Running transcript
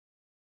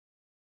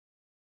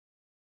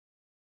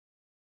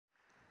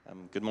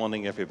Good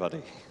morning,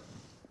 everybody.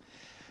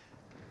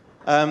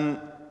 I'd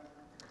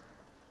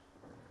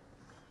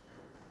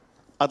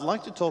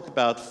like to talk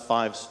about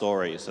 5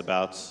 stories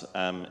about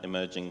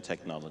emerging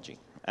technology.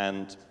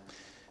 And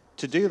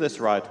to do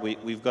this right,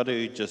 we've got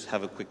to just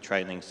have a quick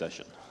training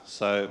session.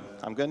 So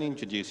I'm going to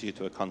introduce you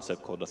to a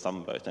concept called a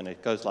thumb vote, and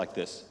it goes like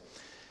this.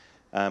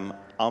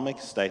 I'll make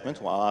a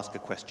statement, or I'll ask a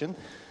question,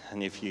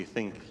 and if you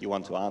think you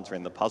want to answer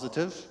in the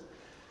positive,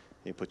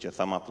 you put your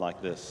thumb up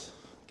like this,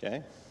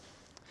 okay?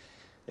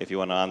 If you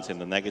want to answer in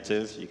the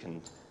negative, you can,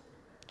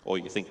 or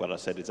you think what I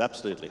said is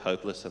absolutely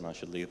hopeless and I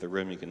should leave the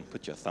room, you can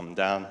put your thumb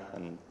down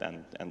and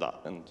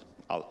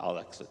I'll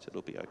exit,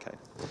 it'll be okay.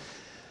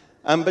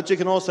 But you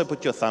can also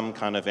put your thumb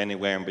kind of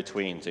anywhere in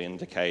between to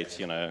indicate,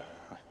 you know,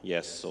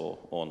 yes or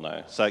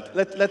no. So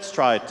let's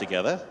try it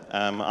together.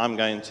 I'm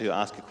going to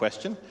ask a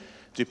question.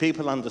 Do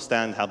people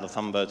understand how the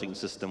thumb voting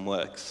system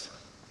works?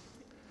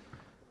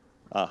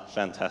 Ah,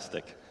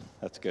 fantastic.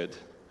 That's good.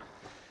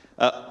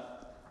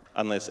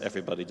 Unless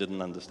everybody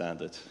didn't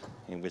understand it,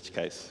 in which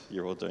case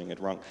you're all doing it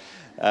wrong.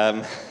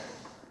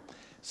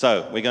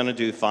 So we're going to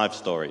do 5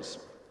 stories.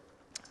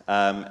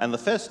 And the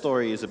first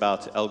story is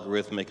about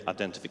algorithmic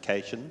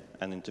identification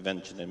and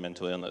intervention in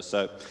mental illness.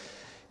 So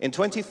in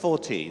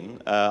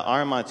 2014,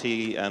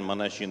 RMIT and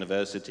Monash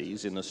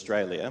universities in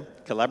Australia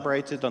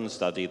collaborated on a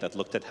study that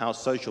looked at how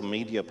social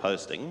media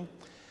posting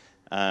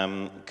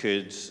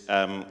could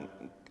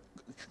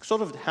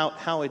sort of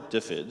how it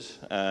differed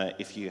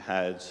if you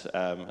had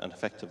an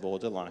affective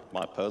disorder like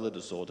bipolar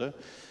disorder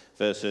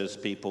versus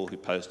people who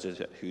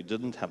posted who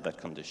didn't have that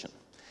condition.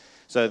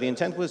 So the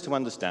intent was to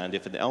understand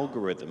if an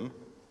algorithm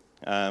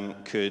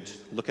could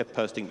look at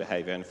posting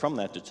behavior and from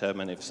that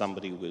determine if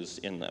somebody was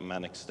in a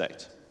manic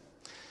state.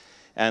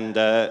 And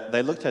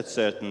they looked at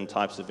certain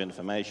types of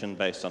information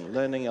based on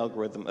learning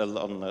algorithm,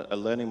 on a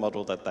learning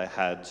model that they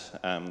had.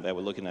 They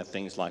were looking at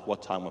things like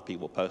what time were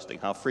people posting,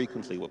 how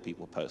frequently were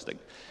people posting,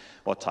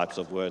 what types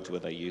of words were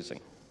they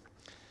using.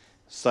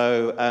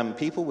 So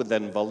people would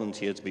then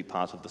volunteer to be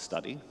part of the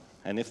study,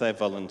 and if they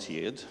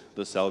volunteered,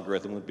 this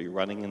algorithm would be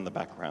running in the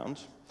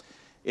background.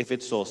 If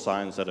it saw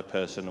signs that a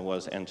person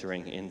was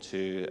entering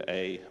into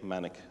a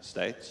manic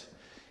state,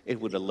 it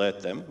would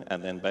alert them,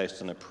 and then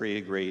based on a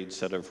pre-agreed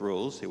set of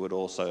rules, it would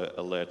also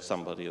alert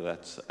somebody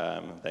that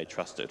they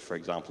trusted, for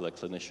example, a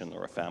clinician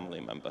or a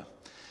family member.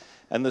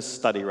 And this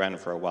study ran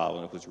for a while,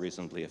 and it was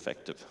reasonably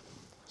effective.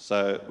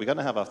 So we're going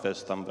to have our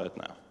first thumb vote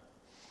now.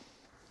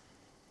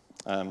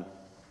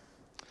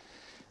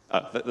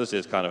 This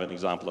is kind of an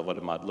example of what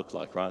it might look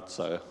like, right?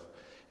 So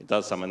it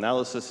does some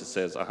analysis. It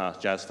says,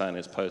 Jazz fan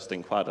is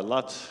posting quite a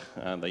lot.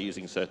 They're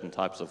using certain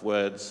types of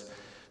words.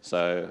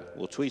 So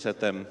we'll tweet at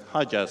them,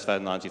 hi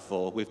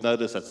JazzFan94, we've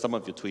noticed that some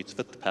of your tweets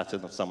fit the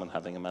pattern of someone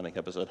having a manic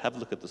episode. Have a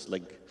look at this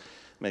link,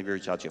 maybe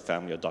reach out to your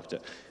family or doctor,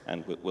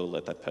 and we'll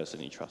let that person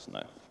you trust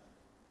know.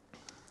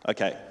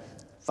 Okay,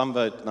 thumb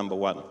vote number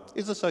 1.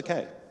 Is this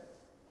okay?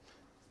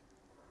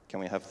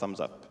 Can we have thumbs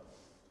up?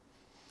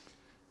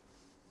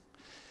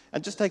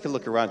 And just take a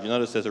look around. You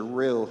notice there's a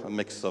real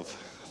mix of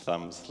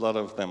thumbs. A lot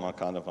of them are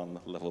kind of on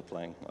the level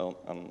playing,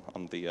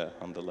 on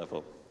the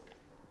level.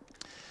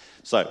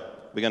 So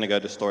we're going to go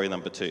to story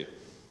number 2.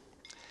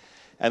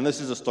 And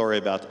this is a story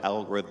about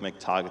algorithmic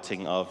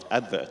targeting of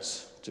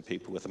adverts to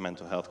people with a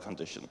mental health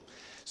condition.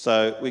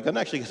 So we're going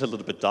to actually get a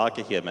little bit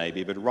darker here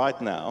maybe, but right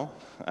now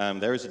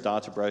there is a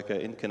data broker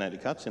in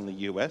Connecticut in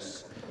the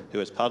US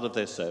who, as part of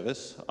their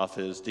service,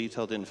 offers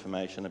detailed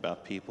information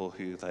about people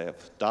who they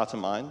have data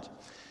mined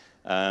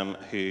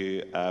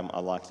who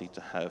are likely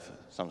to have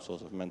some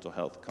sort of mental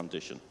health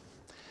condition.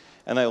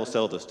 And they will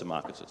sell this to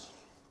marketers.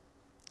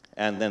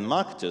 And then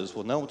marketers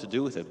will know what to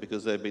do with it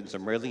because there have been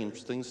some really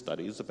interesting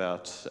studies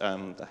about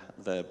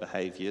the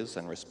behaviors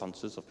and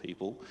responses of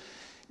people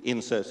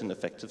in certain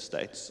affective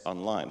states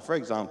online. For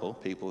example,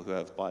 people who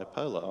have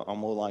bipolar are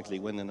more likely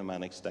when in a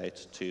manic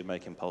state to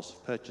make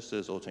impulsive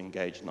purchases or to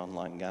engage in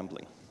online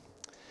gambling.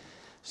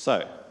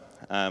 So,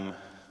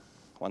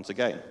 once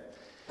again,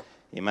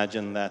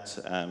 imagine that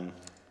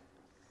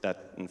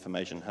that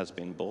information has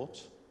been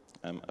bought.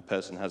 A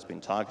person has been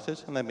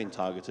targeted, and they've been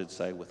targeted,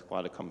 say, with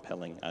quite a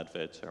compelling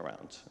advert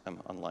around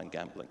online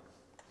gambling.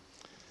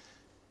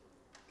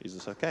 Is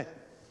this okay?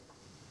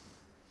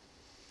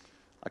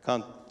 I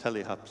can't tell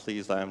you how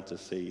pleased I am to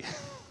see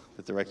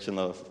the direction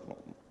of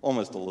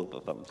almost all of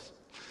the thumbs.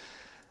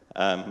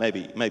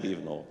 Maybe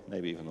even all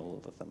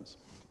of the thumbs.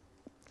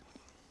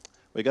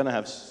 We're going to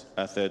have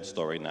a third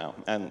story now,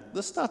 and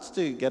this starts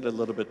to get a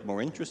little bit more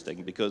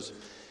interesting because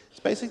it's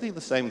basically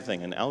the same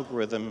thing. An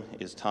algorithm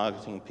is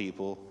targeting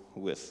people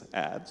with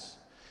ads.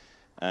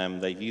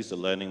 They've used a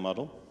learning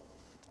model.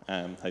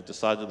 They've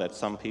decided that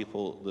some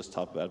people, this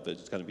type of advert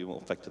is going to be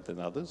more effective than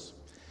others,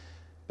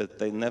 but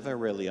they never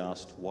really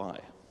asked why.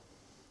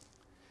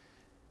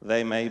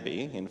 They may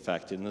be, in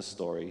fact, in this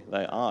story,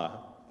 they are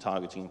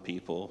targeting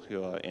people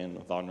who are in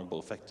vulnerable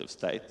affective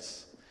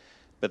states,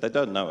 but they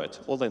don't know it.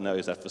 All they know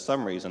is that for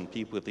some reason,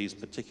 people with these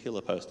particular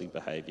posting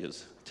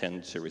behaviors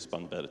tend to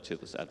respond better to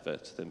this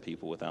advert than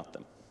people without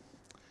them.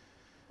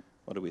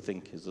 What do we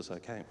think? Is this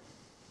okay?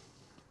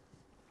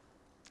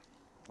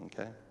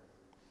 okay?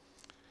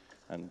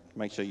 And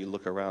make sure you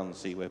look around and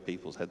see where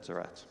people's heads are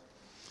at.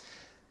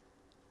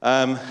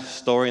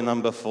 Story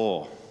number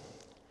 4.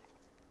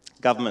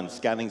 Government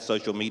scanning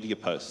social media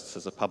posts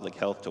as a public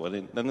health tool.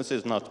 And this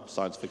is not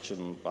science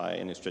fiction by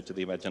any stretch of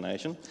the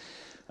imagination.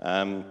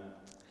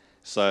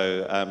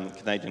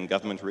 Canadian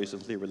government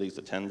recently released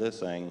a tender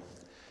saying,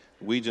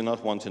 we do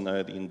not want to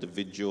know the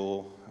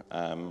individual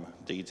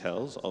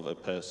details of a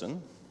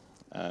person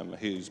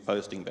whose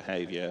posting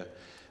behavior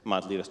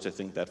might lead us to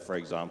think that, for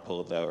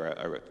example, they are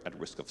at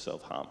risk of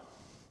self-harm.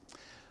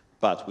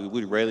 But we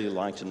would really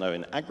like to know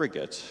in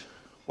aggregate,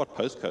 what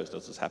postcodes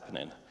does this happen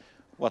in?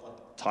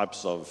 What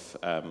types of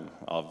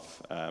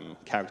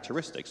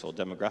characteristics or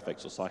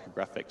demographics or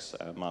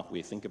psychographics might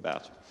we think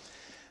about?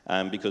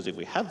 Because if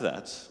we have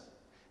that,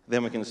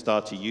 then we can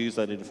start to use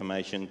that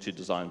information to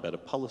design better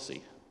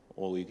policy,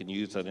 or we can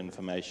use that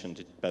information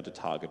to better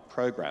target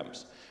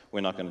programs.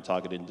 We're not going to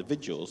target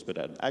individuals, but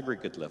at an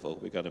aggregate level,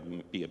 we're going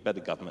to be a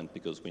better government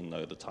because we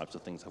know the types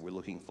of things that we're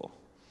looking for.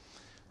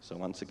 So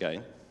once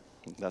again,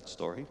 that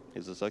story,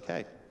 is this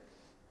okay?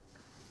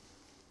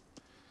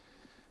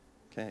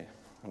 Okay,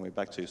 and we're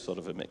back to sort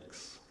of a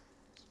mix.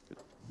 Good.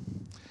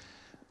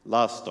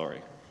 Last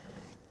story.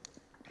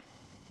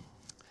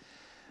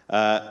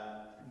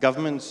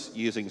 Governments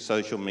using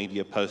social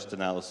media post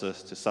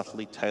analysis to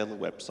subtly tailor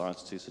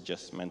websites to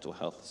suggest mental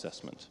health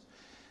assessment.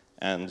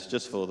 And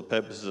just for the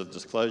purposes of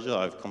disclosure,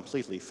 I've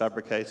completely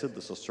fabricated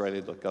this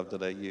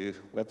australia.gov.au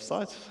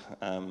website,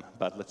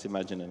 but let's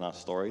imagine in our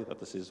story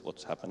that this is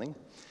what's happening.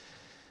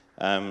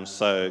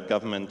 So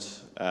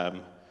government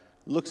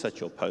looks at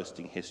your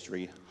posting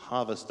history,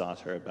 harvests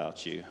data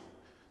about you,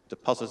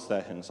 deposits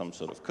that in some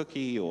sort of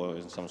cookie or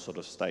in some sort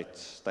of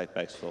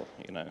state-based or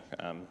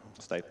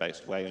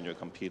state-based way on your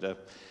computer.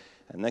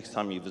 And next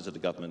time you visit a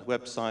government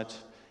website,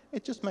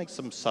 it just makes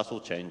some subtle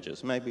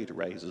changes. Maybe it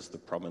raises the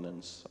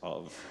prominence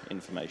of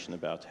information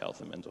about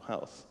health and mental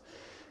health.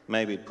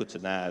 Maybe it puts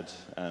an ad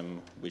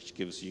which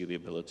gives you the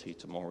ability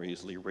to more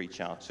easily reach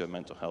out to a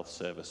mental health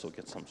service or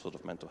get some sort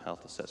of mental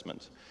health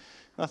assessment.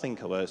 Nothing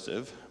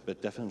coercive,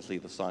 but definitely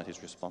the site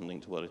is responding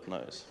to what it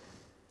knows.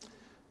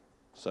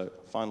 So,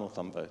 final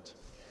thumb vote.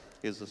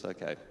 Is this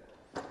okay?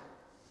 And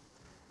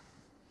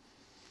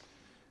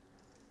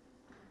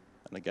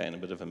again, a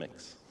bit of a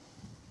mix.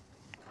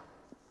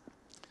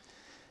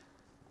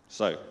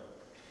 So,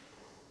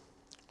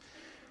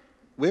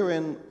 we're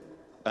in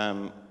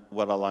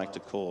what I like to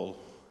call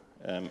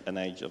an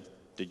age of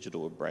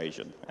digital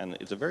abrasion. And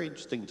it's a very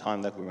interesting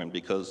time that we're in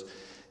because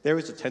there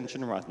is a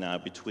tension right now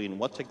between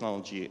what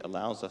technology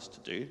allows us to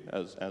do,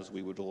 as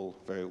we would all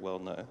very well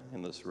know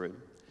in this room,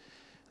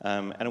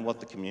 and what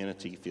the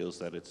community feels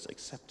that it's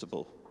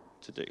acceptable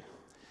to do.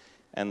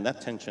 And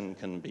that tension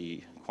can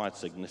be quite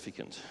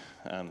significant.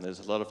 There's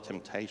a lot of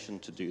temptation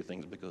to do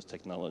things because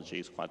technology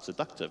is quite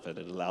seductive and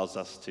it allows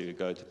us to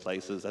go to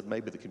places that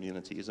maybe the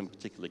community isn't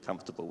particularly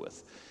comfortable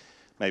with.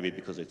 Maybe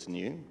because it's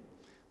new,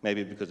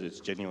 maybe because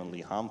it's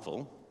genuinely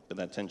harmful, but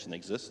that tension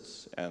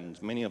exists,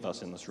 and many of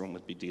us in this room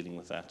would be dealing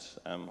with that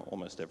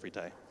almost every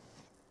day.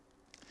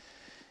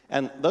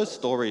 And those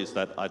stories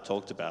that I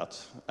talked about,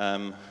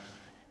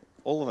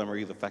 all of them are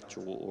either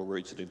factual or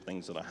rooted in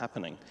things that are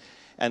happening.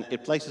 And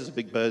it places a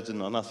big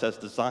burden on us as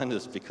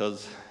designers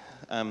because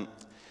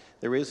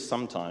there is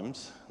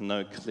sometimes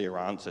no clear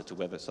answer to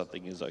whether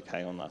something is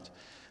okay or not.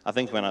 I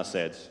think when I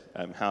said,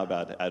 how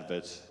about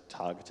adverts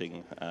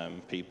targeting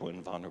people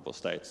in vulnerable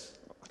states,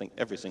 I think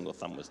every single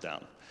thumb was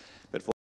down.